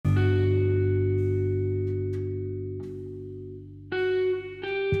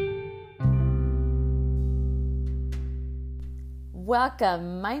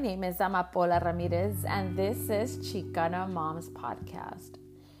Welcome. My name is Amapola Ramirez, and this is Chicana Moms Podcast.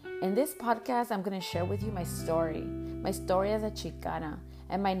 In this podcast, I'm going to share with you my story as a Chicana,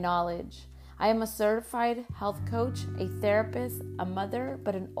 and my knowledge. I am a certified health coach, a therapist, a mother,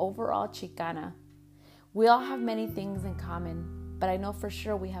 but an overall Chicana. We all have many things in common, but I know for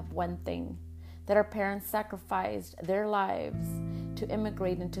sure we have one thing, that our parents sacrificed their lives to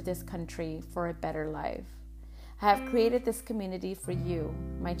immigrate into this country for a better life. I have created this community for you,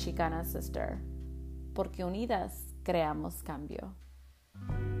 my Chicana sister, porque unidas creamos cambio.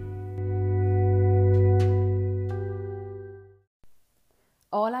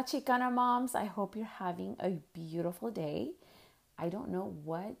 Hola Chicana moms, I hope you're having a beautiful day. I don't know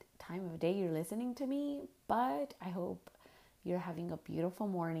what time of day you're listening to me, but I hope you're having a beautiful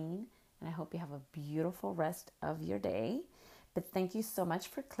morning and I hope you have a beautiful rest of your day. But thank you so much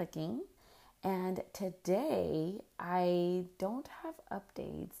for clicking. And today I don't have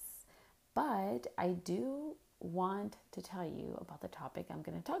updates, but I do want to tell you about the topic I'm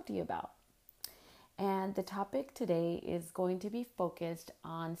going to talk to you about. And the topic today is going to be focused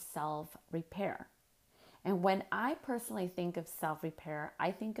on self-repair. And when I personally think of self-repair,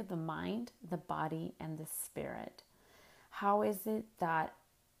 I think of the mind, the body, and the spirit. How is it that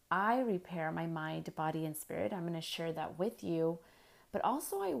I repair my mind, body, and spirit? I'm going to share that with you. But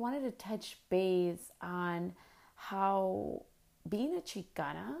also I wanted to touch base on how being a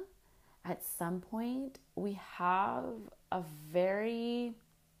Chicana, at some point, we have a very,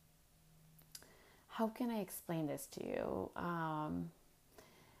 how can I explain this to you?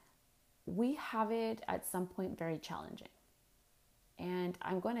 We have it at some point very challenging. And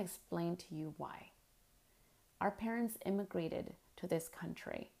I'm going to explain to you why. Our parents immigrated to this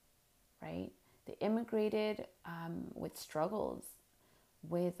country, right? They immigrated with struggles,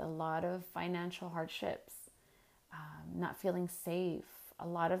 with a lot of financial hardships, not feeling safe a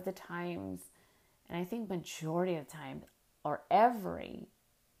lot of the times. And I think majority of the time, or every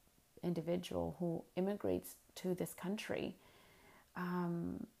individual who immigrates to this country,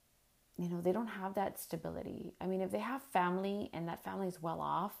 they don't have that stability. I mean, if they have family and that family is well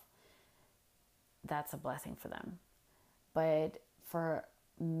off, that's a blessing for them. But for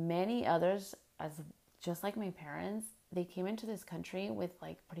many others, just like my parents, they came into this country with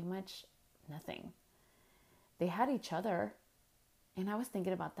pretty much nothing. They had each other. And I was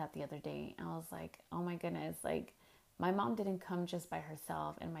thinking about that the other day. I was like, oh my goodness, my mom didn't come just by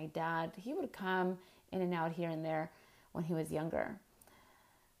herself. And my dad, he would come in and out here and there when he was younger.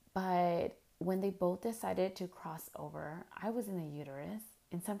 But when they both decided to cross over, I was in the uterus.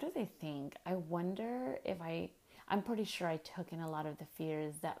 And sometimes I wonder if I'm pretty sure I took in a lot of the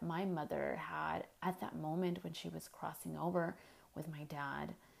fears that my mother had at that moment when she was crossing over with my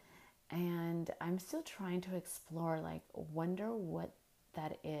dad. And I'm still trying to explore, wonder what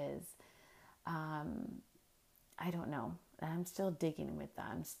that is. I don't know. I'm still digging with that.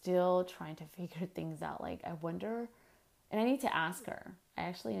 I'm still trying to figure things out. I wonder, and I need to ask her. I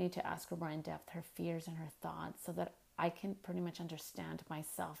actually need to ask her more in depth, her fears and her thoughts, so that I can pretty much understand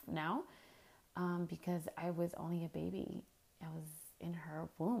myself now. Because I was only a baby. I was in her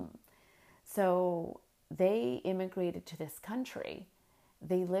womb. So they immigrated to this country.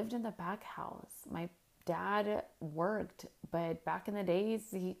 They lived in the back house. My dad worked, but back in the days,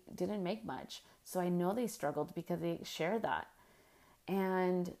 he didn't make much. So I know they struggled because they shared that.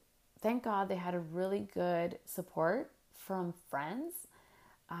 And thank God they had a really good support from friends.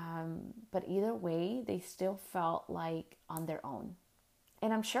 But either way, they still felt like on their own.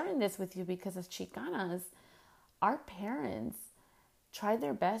 And I'm sharing this with you because as Chicanas, our parents tried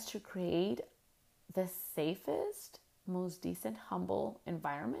their best to create the safest, most decent, humble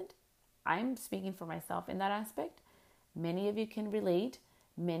environment. I'm speaking for myself in that aspect. Many of you can relate.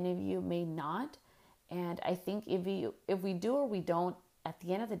 Many of you may not. And I think if we do or we don't, at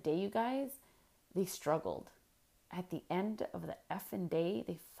the end of the day, you guys, they struggled. At the end of the effing day,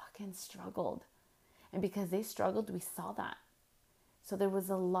 they fucking struggled. And because they struggled, we saw that. So there was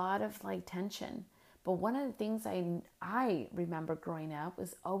a lot of tension. But one of the things I remember growing up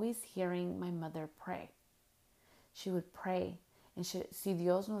was always hearing my mother pray. She would pray. And si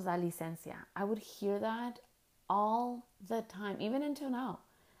Dios nos da licencia. I would hear that all the time. Even until now.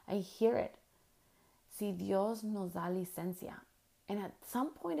 I hear it. Si Dios nos da licencia. And at some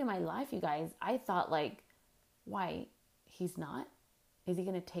point in my life, you guys, I thought why? He's not? Is he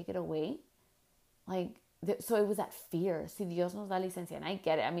going to take it away? So it was that fear. Si Dios nos da licencia. And I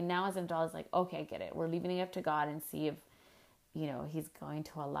get it. I mean, now as an adult, it's okay, I get it. We're leaving it up to God and see if, he's going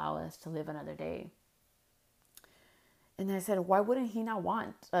to allow us to live another day. And I said, why wouldn't he not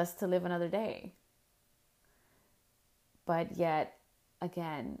want us to live another day? But yet,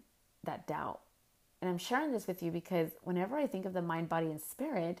 again, that doubt. And I'm sharing this with you because whenever I think of the mind, body, and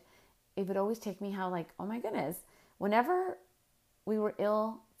spirit, it would always take me how like, oh my goodness, whenever we were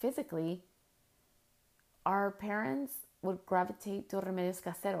ill physically, our parents would gravitate to remedios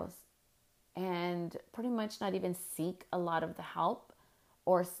caseros and pretty much not even seek a lot of the help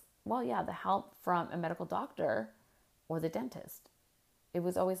or, well, yeah, the help from a medical doctor or the dentist. It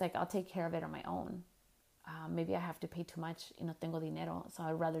was always like, I'll take care of it on my own. Maybe I have to pay too much, no tengo dinero, so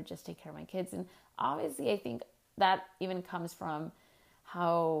I'd rather just take care of my kids. And obviously, I think that even comes from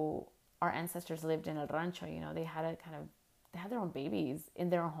how our ancestors lived in a rancho. They had they had their own babies in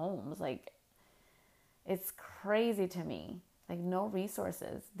their homes. Like, it's crazy to me. Like, no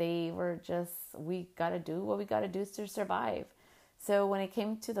resources. They were just, we got to do what we got to do to survive. So when it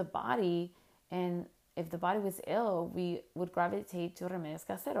came to the body, and if the body was ill, we would gravitate to remedios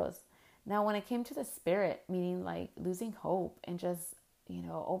caseros. Now, when it came to the spirit, meaning like losing hope and just,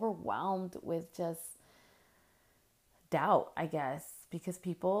 overwhelmed with just doubt, I guess, because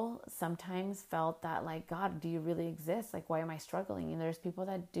people sometimes felt that like, God, do you really exist? Like, why am I struggling? And there's people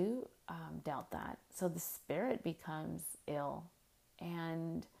that do doubt that. So the spirit becomes ill.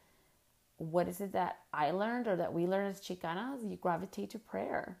 And what is it that I learned or that we learned as Chicanas? You gravitate to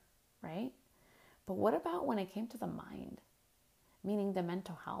prayer, right? But what about when it came to the mind, meaning the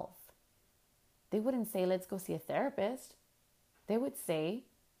mental health? They wouldn't say, let's go see a therapist. They would say,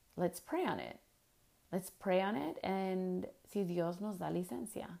 let's pray on it. Let's pray on it and si Dios nos da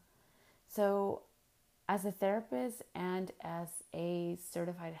licencia. So as a therapist and as a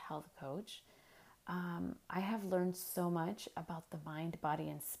certified health coach, I have learned so much about the mind, body,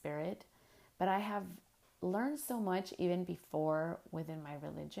 and spirit. But I have learned so much even before within my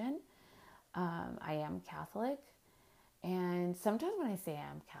religion. I am Catholic. And sometimes when I say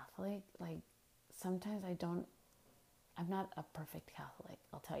I'm Catholic, like, sometimes I'm not a perfect Catholic,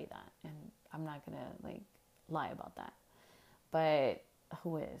 I'll tell you that. And I'm not going to like lie about that. But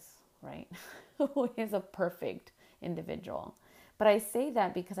who is, right? Who is a perfect individual? But I say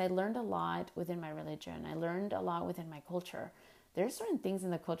that because I learned a lot within my religion. I learned a lot within my culture. There's certain things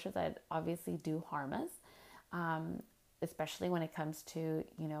in the culture that obviously do harm us, especially when it comes to,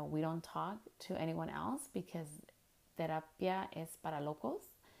 we don't talk to anyone else because terapia es para locos.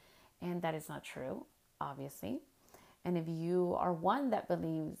 And that is not true, obviously. And if you are one that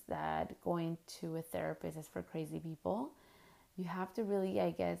believes that going to a therapist is for crazy people, you have to really,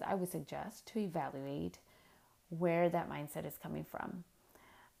 I would suggest to evaluate where that mindset is coming from.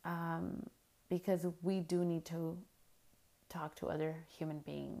 Because we do need to talk to other human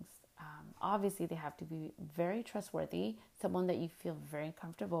beings. Obviously, they have to be very trustworthy, someone that you feel very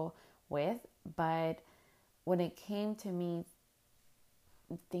comfortable with. But when it came to me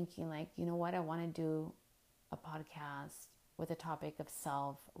thinking like, you know what, I want to do a podcast with a topic of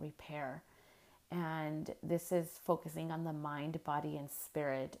self-repair. And this is focusing on the mind, body, and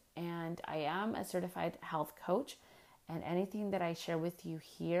spirit. And I am a certified health coach. And anything that I share with you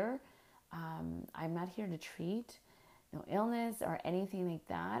here, I'm not here to treat no illness or anything like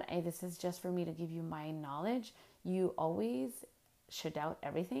that. This is just for me to give you my knowledge. You always should doubt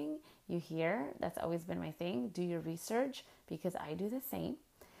everything you hear. That's always been my thing. Do your research because I do the same.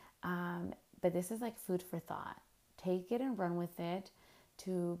 But this is like food for thought. Take it and run with it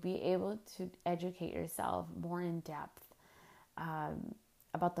to be able to educate yourself more in depth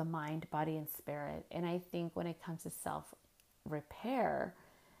about the mind, body, and spirit. And I think when it comes to self-repair,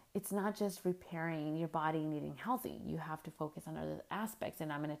 it's not just repairing your body and eating healthy. You have to focus on other aspects.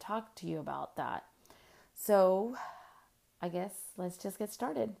 And I'm going to talk to you about that. So I guess let's just get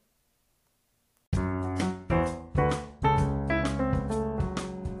started.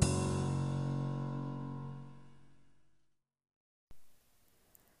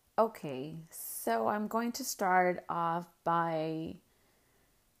 Okay, so I'm going to start off by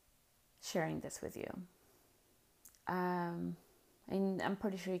sharing this with you. And I'm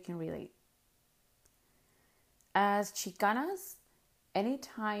pretty sure you can relate. As Chicanas,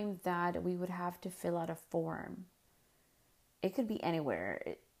 anytime that we would have to fill out a form, it could be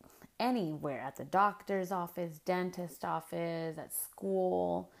anywhere at the doctor's office, dentist office, at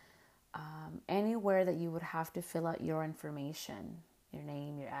school, anywhere that you would have to fill out your information, your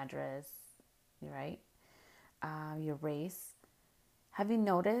name, your address, right? Your race. Have you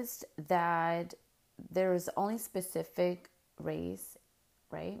noticed that there is only specific race,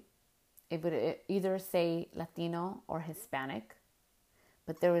 right? It would either say Latino or Hispanic,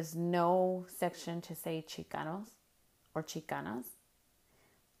 but there was no section to say Chicanos or Chicanas.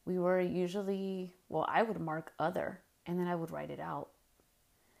 We were usually, I would mark other and then I would write it out.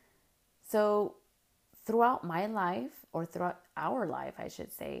 So throughout my life, or throughout our life, I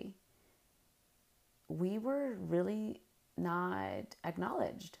should say, we were really not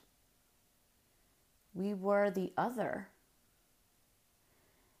acknowledged. We were the other.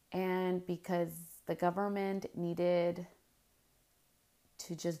 And because the government needed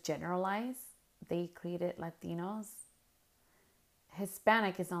to just generalize, they created Latinos.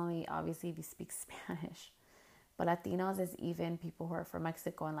 Hispanic is only, obviously, if you speak Spanish. But Latinos is even people who are from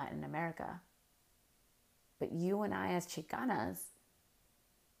Mexico and Latin America. But you and I, as Chicanas,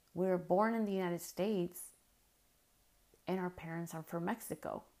 we were born in the United States and our parents are from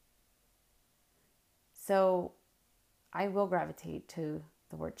Mexico. So I will gravitate to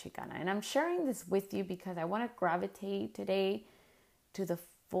the word Chicana. And I'm sharing this with you because I want to gravitate today to the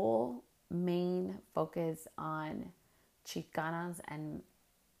full main focus on Chicanas and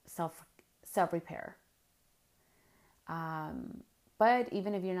self-repair. But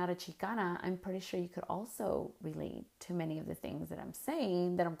even if you're not a Chicana, I'm pretty sure you could also relate to many of the things that I'm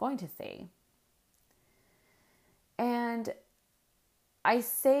saying, that I'm going to say. And I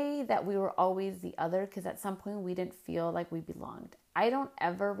say that we were always the other because at some point we didn't feel like we belonged. I don't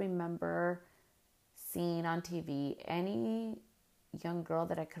ever remember seeing on TV any young girl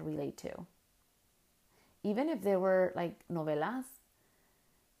that I could relate to. Even if there were like novelas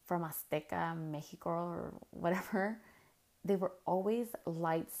from Azteca, Mexico, or whatever, they were always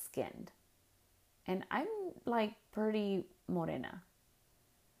light-skinned. And I'm like pretty morena.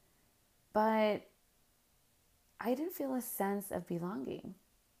 But I didn't feel a sense of belonging.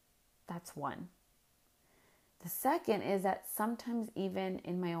 That's one. The second is that sometimes even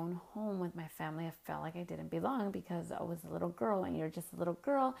in my own home with my family, I felt like I didn't belong because I was a little girl and you're just a little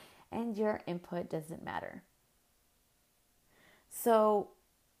girl and your input doesn't matter. So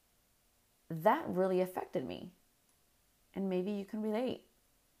that really affected me. And maybe you can relate.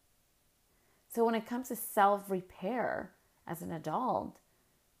 So when it comes to self-repair as an adult,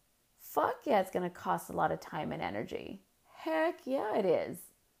 fuck yeah, it's going to cost a lot of time and energy. Heck yeah, it is.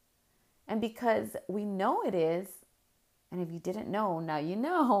 And because we know it is, and if you didn't know, now you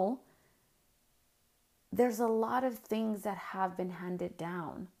know, there's a lot of things that have been handed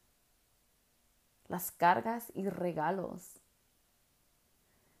down. Las cargas y regalos.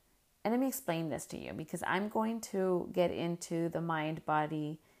 And let me explain this to you because I'm going to get into the mind,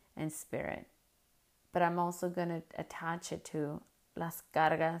 body, and spirit. But I'm also going to attach it to las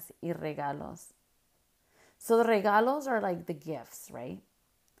cargas y regalos. So the regalos are like the gifts, right?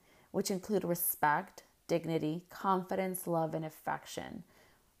 Which include respect, dignity, confidence, love, and affection.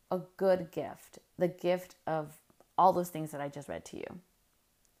 A good gift. The gift of all those things that I just read to you.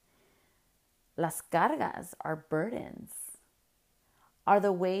 Las cargas are burdens. Are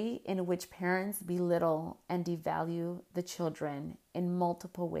the way in which parents belittle and devalue the children in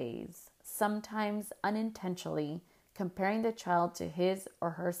multiple ways, sometimes unintentionally, comparing the child to his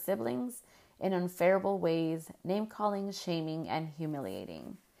or her siblings in unfavorable ways, name-calling, shaming, and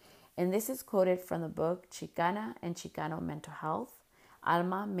humiliating. And this is quoted from the book Chicana and Chicano Mental Health,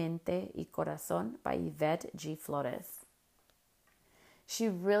 Alma, Mente y Corazón by Yvette G. Flores. She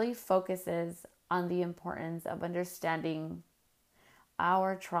really focuses on the importance of understanding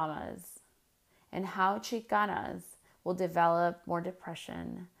our traumas and how Chicanas will develop more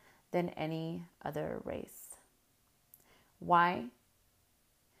depression than any other race. Why?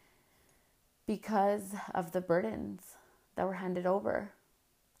 Because of the burdens that were handed over.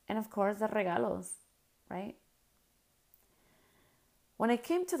 And of course, the regalos, right? When it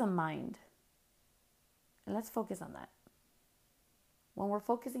came to the mind, and let's focus on that. When we're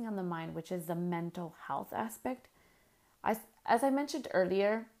focusing on the mind, which is the mental health aspect, as I mentioned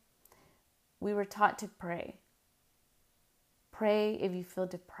earlier, we were taught to pray. Pray if you feel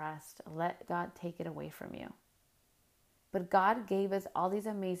depressed. Let God take it away from you. But God gave us all these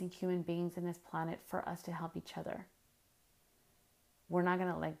amazing human beings in this planet for us to help each other. We're not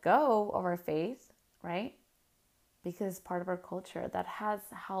going to let go of our faith, right? Because it's part of our culture that has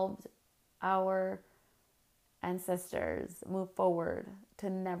helped our ancestors move forward to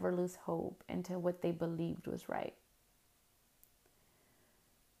never lose hope into what they believed was right.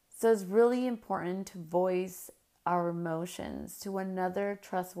 So it's really important to voice our emotions to another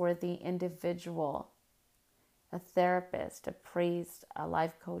trustworthy individual, a therapist, a priest, a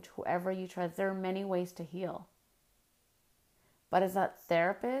life coach, whoever you trust. There are many ways to heal. But as a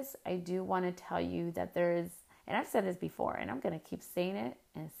therapist, I do want to tell you that there is, and I've said this before, and I'm going to keep saying it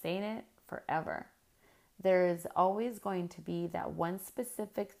and saying it forever. There is always going to be that one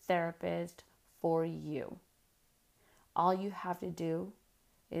specific therapist for you. All you have to do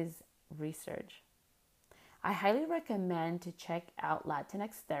is research. I highly recommend to check out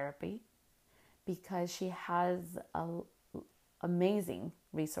Latinx therapy because she has amazing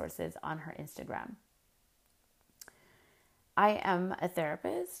resources on her Instagram. I am a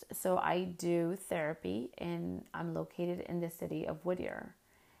therapist, so I do therapy, and I'm located in the city of Whittier.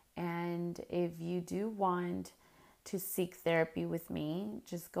 And if you do want to seek therapy with me,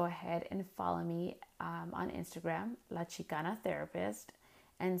 just go ahead and follow me on Instagram, La Chicana Therapist,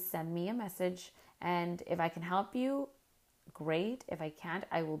 and send me a message. And if I can help you, great. If I can't,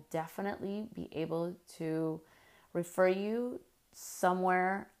 I will definitely be able to refer you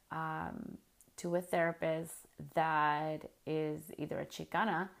somewhere to a therapist that is either a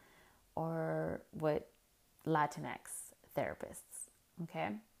Chicana or what Latinx therapists, okay?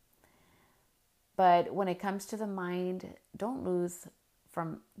 But when it comes to the mind, don't lose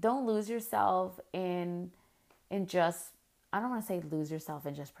yourself in just, I don't want to say lose yourself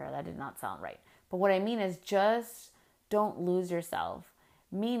in just prayer. That did not sound right. But what I mean is just don't lose yourself,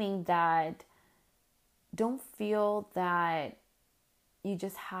 meaning that don't feel that you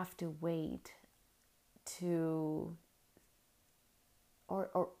just have to wait to,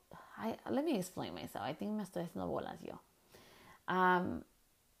 let me explain myself. I think me estoy haciendo bolas yo.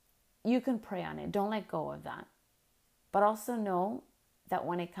 You can pray on it. Don't let go of that. But also know that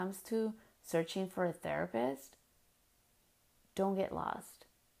when it comes to searching for a therapist, don't get lost.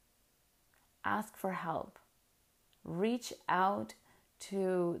 Ask for help. Reach out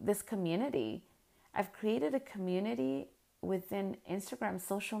to this community. I've created a community within Instagram,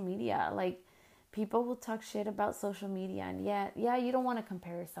 social media. Like, people will talk shit about social media, and yeah, you don't want to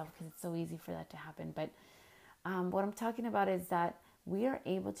compare yourself because it's so easy for that to happen. But what I'm talking about is that we are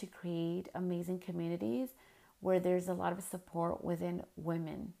able to create amazing communities where there's a lot of support within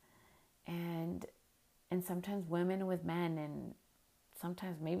women, and sometimes women with men, and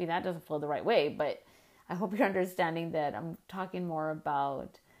sometimes maybe that doesn't flow the right way, but I hope you're understanding that I'm talking more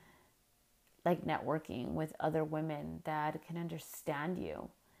about like networking with other women that can understand you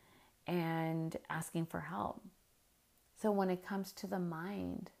and asking for help. So when it comes to the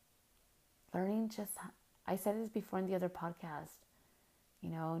mind, learning just, I said this before in the other podcast,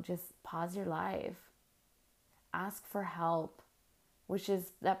 just pause your life, ask for help, which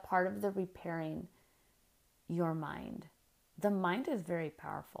is that part of the repairing your mind. The mind is very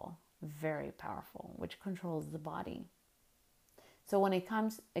powerful, which controls the body. So when it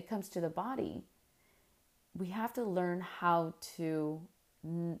comes to the body, we have to learn how to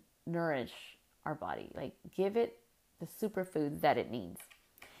nourish our body, like give it the superfoods that it needs.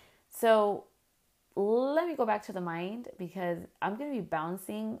 So let me go back to the mind, because I'm going to be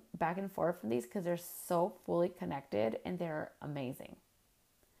bouncing back and forth from these because they're so fully connected and they're amazing.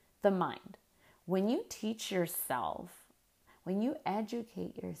 The mind. When you teach yourself, when you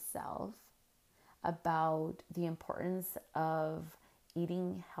educate yourself about the importance of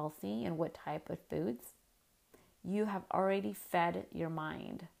eating healthy and what type of foods, you have already fed your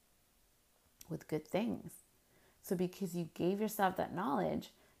mind with good things. So because you gave yourself that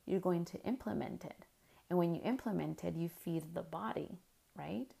knowledge, you're going to implement it. And when you implement it, you feed the body,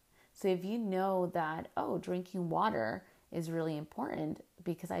 right? So if you know that, drinking water is really important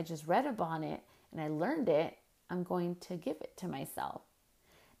because I just read about it and I learned it, I'm going to give it to myself.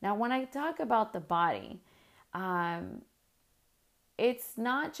 Now, when I talk about the body, it's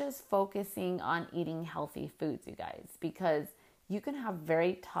not just focusing on eating healthy foods, you guys, because you can have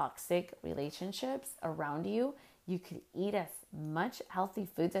very toxic relationships around you. You could eat as much healthy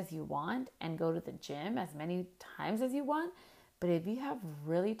foods as you want and go to the gym as many times as you want. But if you have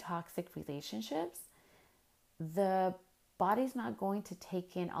really toxic relationships, the body's not going to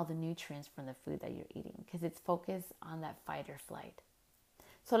take in all the nutrients from the food that you're eating because it's focused on that fight or flight.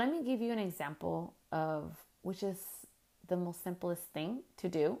 So let me give you an example of which is the most simplest thing to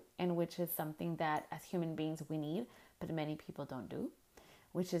do, and which is something that as human beings we need, but many people don't do,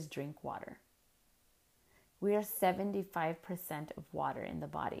 which is drink water. We are 75% of water in the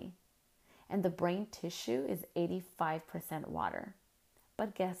body, and the brain tissue is 85% water.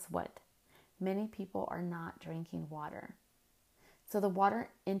 But guess what? Many people are not drinking water. So the water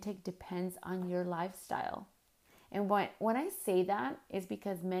intake depends on your lifestyle. And when I say that is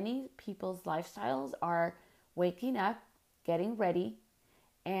because many people's lifestyles are waking up, getting ready,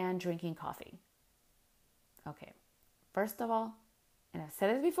 and drinking coffee. Okay, first of all, and I've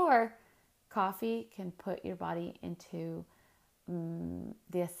said this before, coffee can put your body into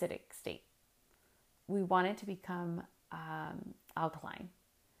the acidic state. We want it to become alkaline.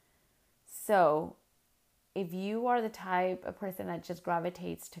 So if you are the type of person that just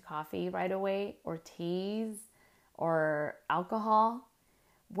gravitates to coffee right away, or teas, or alcohol,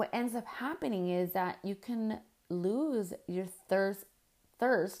 what ends up happening is that you can lose your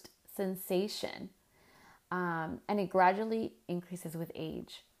thirst sensation. And it gradually increases with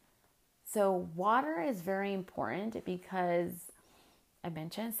age. So water is very important because I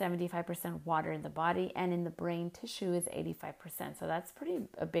mentioned 75% water in the body, and in the brain tissue is 85%. So that's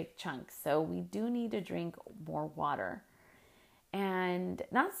a big chunk. So we do need to drink more water. And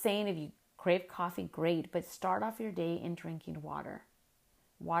not saying if you crave coffee, great, but start off your day in drinking water.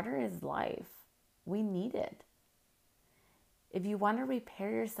 Water is life. We need it. If you want to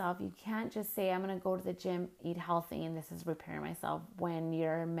repair yourself, you can't just say, I'm going to go to the gym, eat healthy, and this is repairing myself when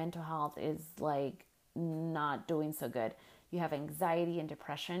your mental health is like not doing so good. You have anxiety and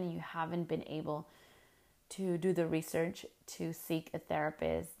depression. You haven't been able to do the research to seek a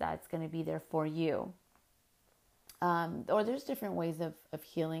therapist that's going to be there for you. Or there's different ways of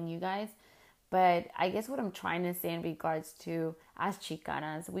healing, you guys. But I guess what I'm trying to say in regards to, as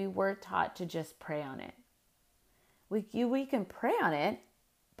Chicanas, we were taught to just pray on it. We can pray on it,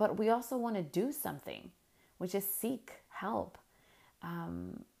 but we also want to do something, which is seek help.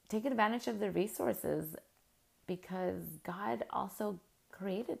 Take advantage of the resources, because God also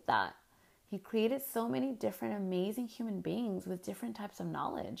created that. He created so many different amazing human beings with different types of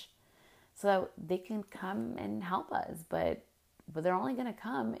knowledge so that they can come and help us. But they're only going to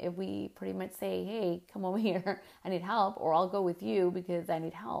come if we pretty much say, hey, come over here, I need help, or I'll go with you because I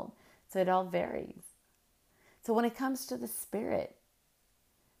need help. So it all varies. So when it comes to the spirit,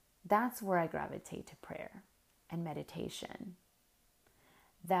 that's where I gravitate to prayer and meditation.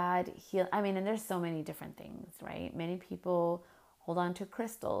 And there's so many different things, right? Many people hold on to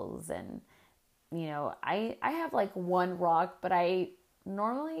crystals, and, I have like one rock, but I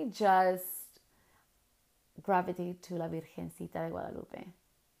normally just gravitate to La Virgencita de Guadalupe,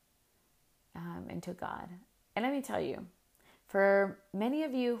 and to God. And let me tell you, for many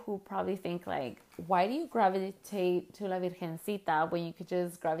of you who probably think like, why do you gravitate to La Virgencita when you could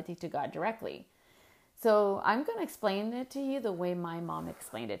just gravitate to God directly? So I'm going to explain it to you the way my mom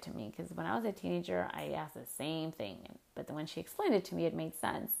explained it to me, because when I was a teenager, I asked the same thing. But then when she explained it to me, it made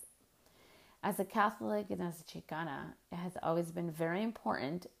sense. As a Catholic and as a Chicana, it has always been very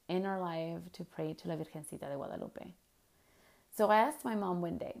important in our life to pray to La Virgencita de Guadalupe. So I asked my mom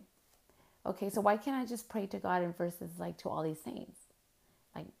one day, okay, so why can't I just pray to God and versus like to all these saints?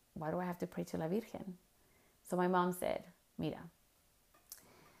 Like, why do I have to pray to La Virgen? So my mom said, mira,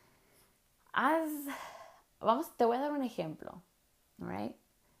 te voy a dar un ejemplo, all right?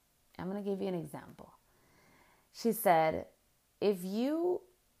 I'm going to give you an example. She said, if you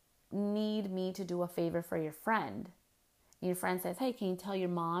need me to do a favor for your friend, and your friend says, hey, can you tell your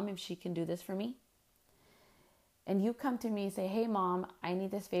mom if she can do this for me? And you come to me and say, hey, mom, I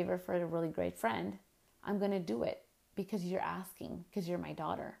need this favor for a really great friend. I'm going to do it because you're asking, because you're my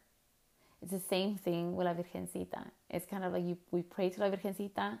daughter. It's the same thing with La Virgencita. It's kind of like we pray to La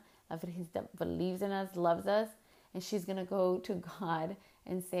Virgencita. La Virgencita believes in us, loves us, and she's going to go to God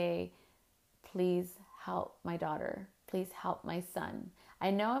and say, please help my daughter. Please help my son.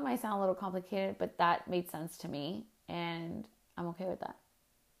 I know it might sound a little complicated, but that made sense to me, and I'm okay with that.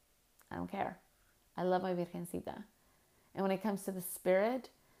 I don't care. I love my Virgencita. And when it comes to the spirit,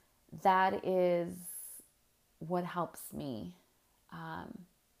 that is what helps me, I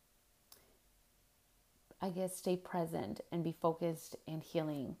guess, stay present and be focused in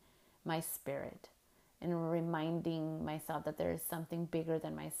healing my spirit and reminding myself that there is something bigger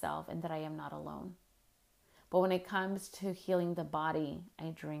than myself and that I am not alone. But when it comes to healing the body, I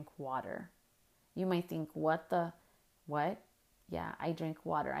drink water. You might think, what? Yeah, I drink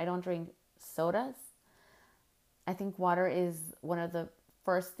water. I don't drink sodas. I think water is one of the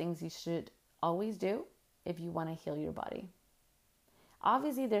first things you should always do if you want to heal your body.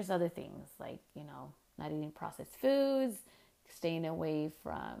 Obviously, there's other things like, not eating processed foods, staying away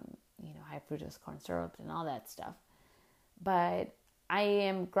from, high fructose corn syrup and all that stuff. But I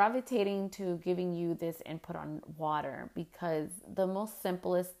am gravitating to giving you this input on water because the most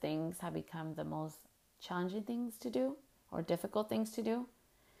simplest things have become the most challenging things to do or difficult things to do.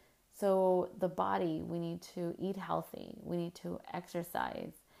 So the body, we need to eat healthy. We need to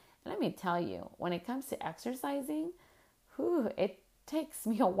exercise. And let me tell you, when it comes to exercising, it takes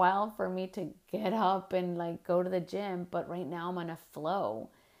me a while for me to get up and like go to the gym. But right now I'm on a flow.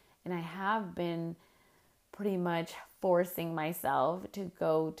 And I have been pretty much forcing myself to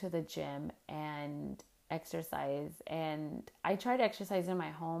go to the gym and exercise. And I try to exercise in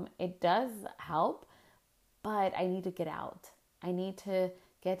my home. It does help, but I need to get out. I need to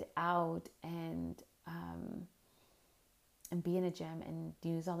get out and be in a gym and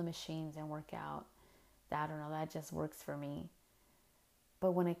use all the machines and work out. I don't know, that just works for me.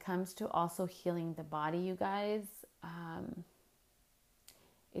 But when it comes to also healing the body, you guys,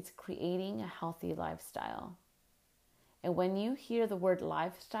 It's creating a healthy lifestyle. And when you hear the word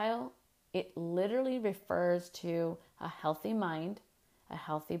lifestyle, it literally refers to a healthy mind, a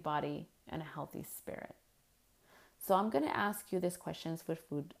healthy body, and a healthy spirit. So I'm going to ask you these questions with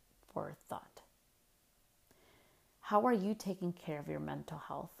food for thought. How are you taking care of your mental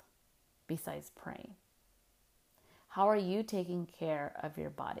health besides praying? How are you taking care of your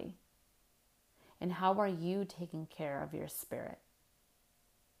body? And how are you taking care of your spirit?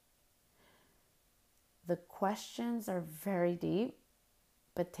 The questions are very deep,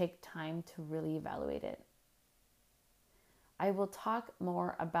 but take time to really evaluate it. I will talk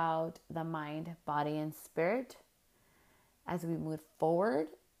more about the mind, body, and spirit as we move forward.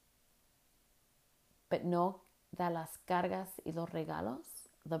 But know that las cargas y los regalos,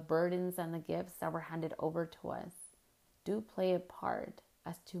 the burdens and the gifts that were handed over to us, do play a part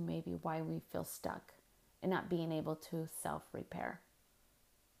as to maybe why we feel stuck and not being able to self-repair.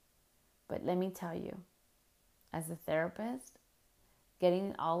 But let me tell you, as a therapist,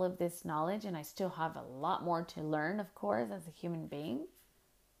 getting all of this knowledge, and I still have a lot more to learn, of course, as a human being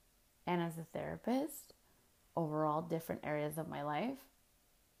and as a therapist, overall different areas of my life.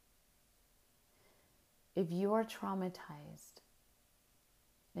 If you are traumatized,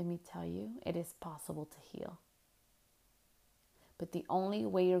 let me tell you, it is possible to heal. But the only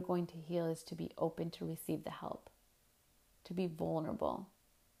way you're going to heal is to be open to receive the help, to be vulnerable,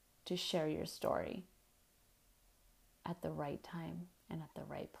 to share your story at the right time and at the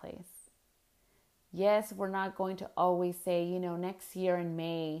right place. Yes, we're not going to always say, next year in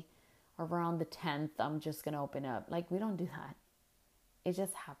May, around the 10th, I'm just going to open up. Like, we don't do that. It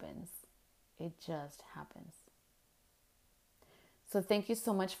just happens. It just happens. So thank you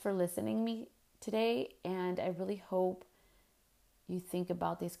so much for listening to me today. And I really hope you think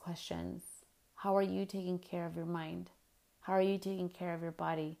about these questions. How are you taking care of your mind? How are you taking care of your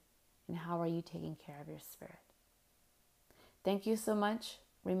body? And how are you taking care of your spirit? Thank you so much.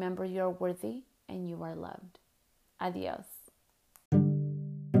 Remember, you're worthy and you are loved. Adios.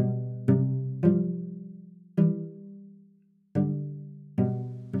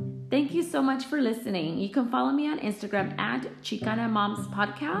 Thank you so much for listening. You can follow me on Instagram at Chicana Moms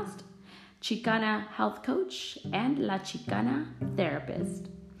Podcast, Chicana Health Coach, and La Chicana Therapist.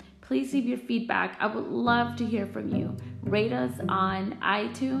 Please leave your feedback. I would love to hear from you. Rate us on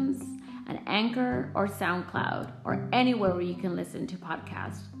iTunes, an Anchor, or SoundCloud, or anywhere where you can listen to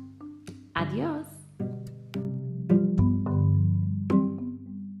podcasts. Adios.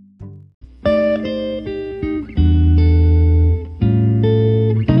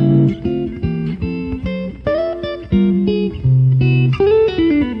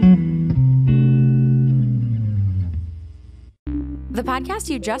 The podcast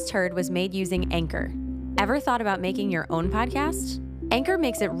you just heard was made using Anchor. Ever thought about making your own podcast? Anchor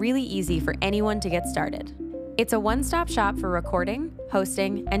makes it really easy for anyone to get started. It's a one-stop shop for recording,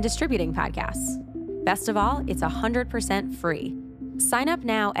 hosting, and distributing podcasts. Best of all, it's 100% free. Sign up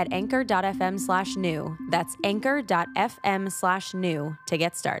now at anchor.fm/new. That's anchor.fm/new to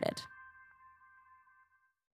get started.